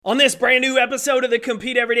On this brand new episode of the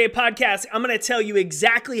Compete Everyday podcast, I'm going to tell you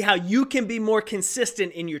exactly how you can be more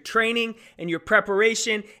consistent in your training and your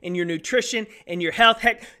preparation and your nutrition and your health.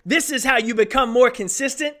 Heck, this is how you become more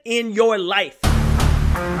consistent in your life.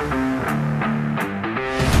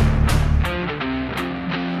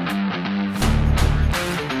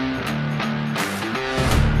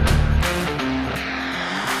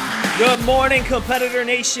 Good morning, Competitor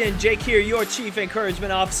Nation. Jake here, your Chief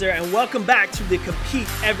Encouragement Officer, and welcome back to the Compete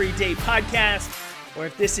Everyday podcast, or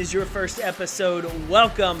if this is your first episode,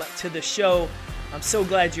 welcome to the show. I'm so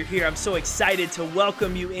glad you're here. I'm so excited to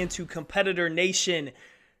welcome you into Competitor Nation,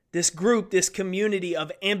 this group, this community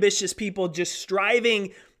of ambitious people just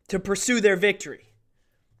striving to pursue their victory.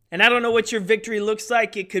 And I don't know what your victory looks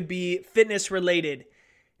like. It could be fitness related.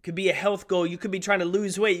 It could be a health goal. You could be trying to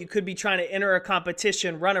lose weight. You could be trying to enter a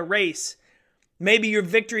competition, run a race. Maybe your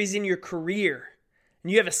victory's in your career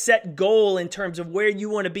and you have a set goal in terms of where you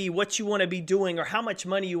want to be, what you want to be doing, or how much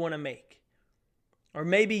money you want to make. Or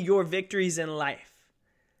maybe your victory's in life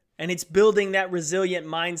and it's building that resilient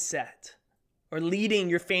mindset or leading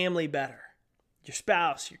your family better, your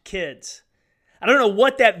spouse, your kids. I don't know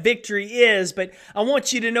what that victory is, but I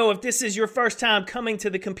want you to know, if this is your first time coming to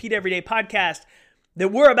the Compete Everyday podcast, that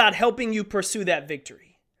we're about helping you pursue that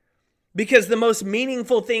victory. Because the most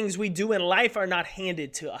meaningful things we do in life are not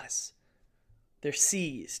handed to us. They're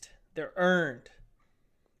seized. They're earned.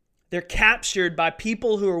 They're captured by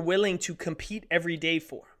people who are willing to compete every day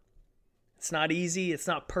for. It's not easy. It's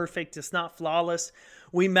not perfect. It's not flawless.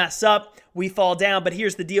 We mess up. We fall down. But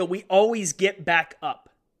here's the deal. We always get back up.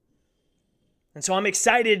 And so I'm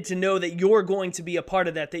excited to know that you're going to be a part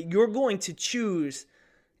of that you're going to choose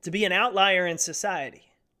to be an outlier in society.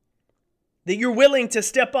 That you're willing to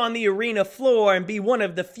step on the arena floor and be one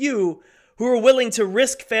of the few who are willing to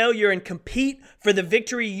risk failure and compete for the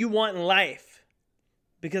victory you want in life.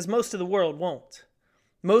 Because most of the world won't.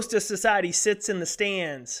 Most of society sits in the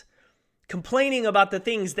stands complaining about the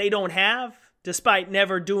things they don't have despite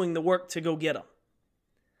never doing the work to go get them.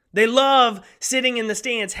 They love sitting in the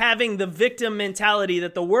stands having the victim mentality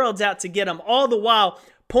that the world's out to get them, all the while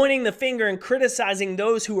pointing the finger and criticizing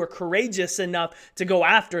those who are courageous enough to go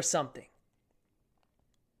after something.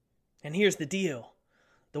 And here's the deal.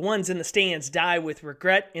 The ones in the stands die with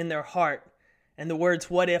regret in their heart and the words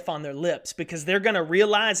 "what if" on their lips, because they're going to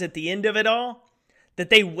realize at the end of it all that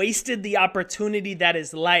they wasted the opportunity that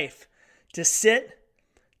is life to sit,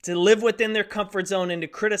 to live within their comfort zone, and to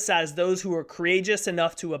criticize those who are courageous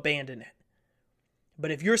enough to abandon it.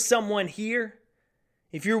 But if you're someone here,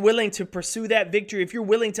 if you're willing to pursue that victory, if you're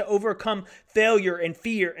willing to overcome failure and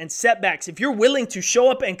fear and setbacks, if you're willing to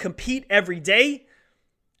show up and compete every day,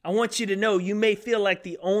 I want you to know you may feel like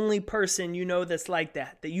the only person you know that's like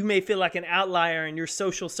that you may feel like an outlier in your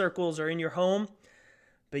social circles or in your home,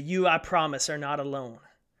 but you, I promise, are not alone.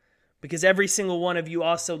 Because every single one of you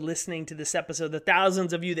also listening to this episode, the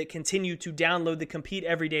thousands of you that continue to download the Compete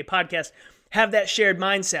Everyday podcast, have that shared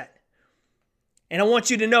mindset. And I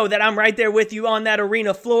want you to know that I'm right there with you on that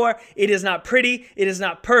arena floor. It is not pretty. It is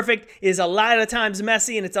not perfect. It is a lot of times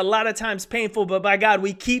messy and it's a lot of times painful. But by God,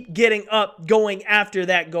 we keep getting up, going after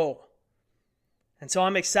that goal. And so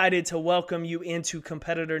I'm excited to welcome you into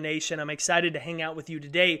Competitor Nation. I'm excited to hang out with you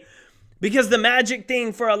today because the magic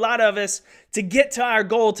thing for a lot of us to get to our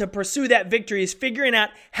goal, to pursue that victory, is figuring out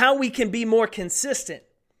how we can be more consistent.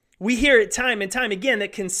 We hear it time and time again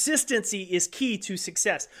that consistency is key to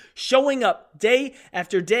success. Showing up day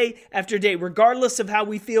after day after day, regardless of how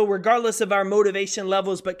we feel, regardless of our motivation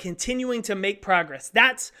levels, but continuing to make progress.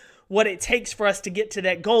 That's what it takes for us to get to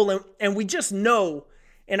that goal. And we just know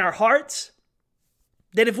in our hearts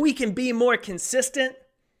that if we can be more consistent,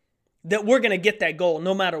 that we're going to get that goal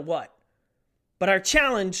no matter what. But our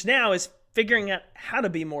challenge now is figuring out how to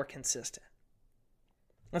be more consistent.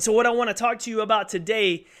 And so what I want to talk to you about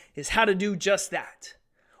today is how to do just that.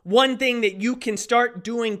 One thing that you can start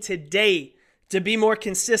doing today to be more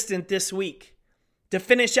consistent this week, to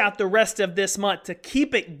finish out the rest of this month, to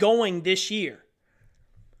keep it going this year.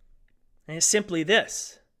 And it's simply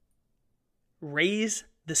this: raise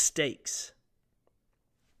the stakes.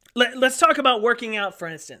 Let's talk about working out, for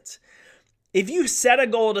instance. If you set a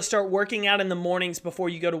goal to start working out in the mornings before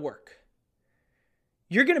you go to work,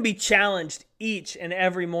 you're going to be challenged each and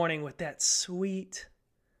every morning with that sweet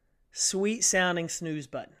sounding snooze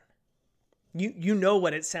button. You know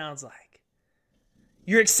what it sounds like.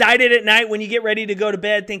 You're excited at night when you get ready to go to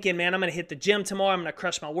bed thinking, man, I'm going to hit the gym tomorrow. I'm going to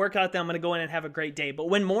crush my workout. Then I'm going to go in and have a great day. But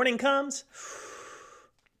when morning comes,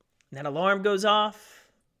 and that alarm goes off,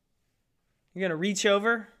 you're going to reach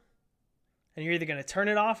over and you're either going to turn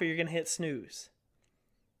it off or you're going to hit snooze.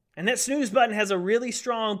 And that snooze button has a really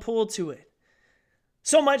strong pull to it.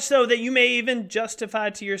 So much so that you may even justify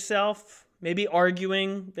to yourself, maybe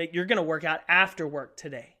arguing that you're going to work out after work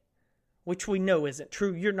today, which we know isn't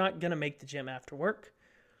true. You're not going to make the gym after work.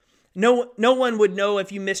 No one would know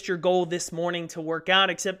if you missed your goal this morning to work out,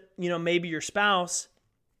 except, maybe your spouse.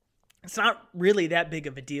 It's not really that big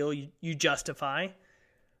of a deal, you justify.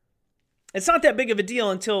 It's not that big of a deal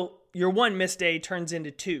until your one missed day turns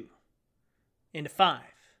into 2, into 5,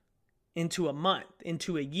 into a month,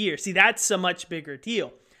 into a year. See, that's a much bigger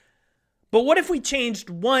deal. But what if we changed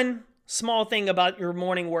one small thing about your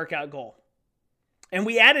morning workout goal? And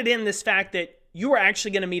we added in this fact that you are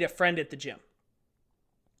actually going to meet a friend at the gym.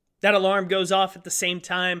 That alarm goes off at the same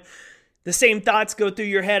time. The same thoughts go through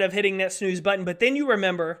your head of hitting that snooze button. But then you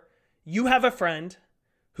remember you have a friend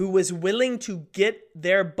who was willing to get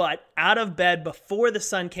their butt out of bed before the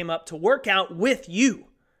sun came up to work out with you.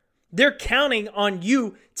 They're counting on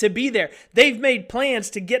you to be there. They've made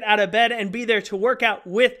plans to get out of bed and be there to work out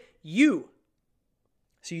with you.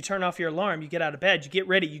 So you turn off your alarm, you get out of bed, you get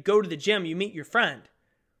ready, you go to the gym, you meet your friend.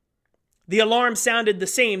 The alarm sounded the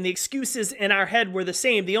same. The excuses in our head were the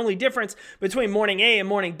same. The only difference between morning A and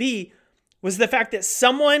morning B was the fact that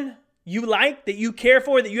someone you like, that you care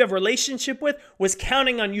for, that you have a relationship with, was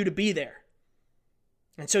counting on you to be there.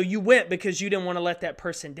 And so you went because you didn't want to let that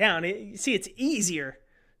person down. See, it's easier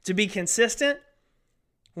to be consistent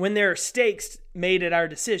when there are stakes made at our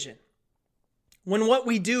decision. When what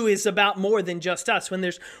we do is about more than just us. When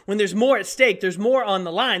there's more at stake, there's more on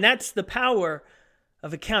the line. That's the power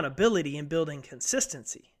of accountability and building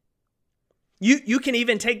consistency. You can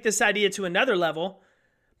even take this idea to another level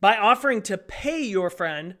by offering to pay your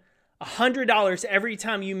friend $100 every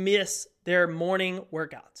time you miss their morning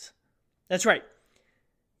workouts. That's right.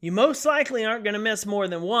 You most likely aren't going to miss more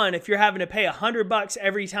than one if you're having to pay $100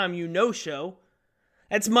 every time you no-show.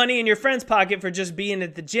 That's money in your friend's pocket for just being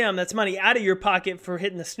at the gym. That's money out of your pocket for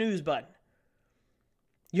hitting the snooze button.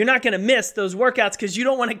 You're not going to miss those workouts because you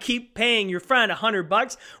don't want to keep paying your friend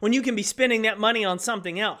 $100 when you can be spending that money on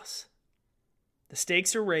something else. The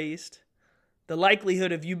stakes are raised. The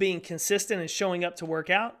likelihood of you being consistent and showing up to work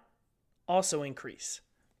out also increase.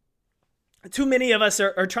 Too many of us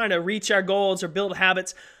are trying to reach our goals or build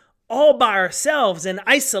habits all by ourselves in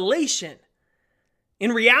isolation.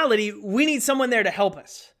 In reality, we need someone there to help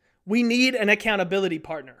us. We need an accountability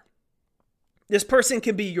partner. This person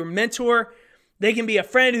can be your mentor. They can be a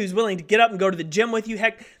friend who's willing to get up and go to the gym with you.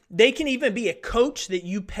 Heck, they can even be a coach that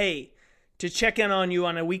you pay to check in on you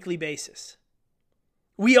on a weekly basis.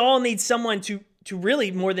 We all need someone to really,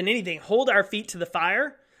 more than anything, hold our feet to the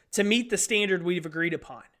fire to meet the standard we've agreed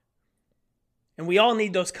upon. And we all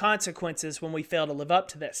need those consequences when we fail to live up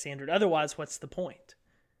to that standard. Otherwise, what's the point?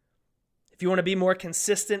 If you want to be more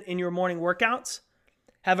consistent in your morning workouts,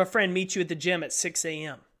 have a friend meet you at the gym at 6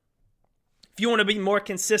 a.m. If you want to be more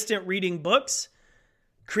consistent reading books,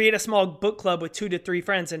 create a small book club with 2 to 3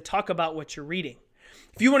 friends and talk about what you're reading.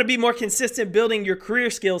 If you want to be more consistent building your career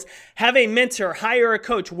skills, have a mentor, hire a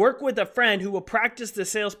coach, work with a friend who will practice the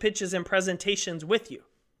sales pitches and presentations with you.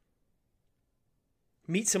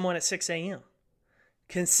 Meet someone at 6 a.m.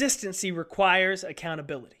 Consistency requires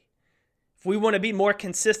accountability. If we want to be more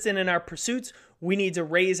consistent in our pursuits, we need to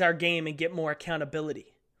raise our game and get more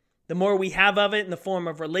accountability. The more we have of it in the form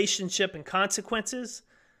of relationship and consequences,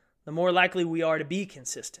 the more likely we are to be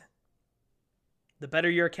consistent. The better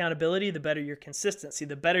your accountability, the better your consistency.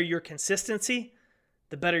 The better your consistency,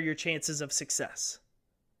 the better your chances of success.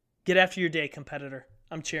 Get after your day, competitor.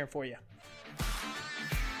 I'm cheering for you.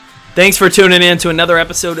 Thanks for tuning in to another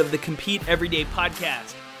episode of the Compete Everyday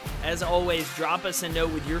podcast. As always, drop us a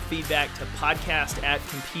note with your feedback to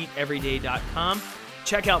podcast@competeeveryday.com.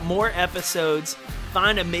 Check out more episodes,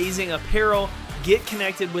 find amazing apparel, get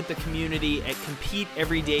connected with the community at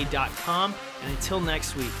competeeveryday.com. And until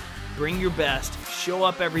next week, bring your best, show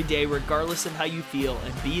up every day regardless of how you feel,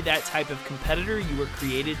 and be that type of competitor you were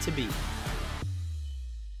created to be.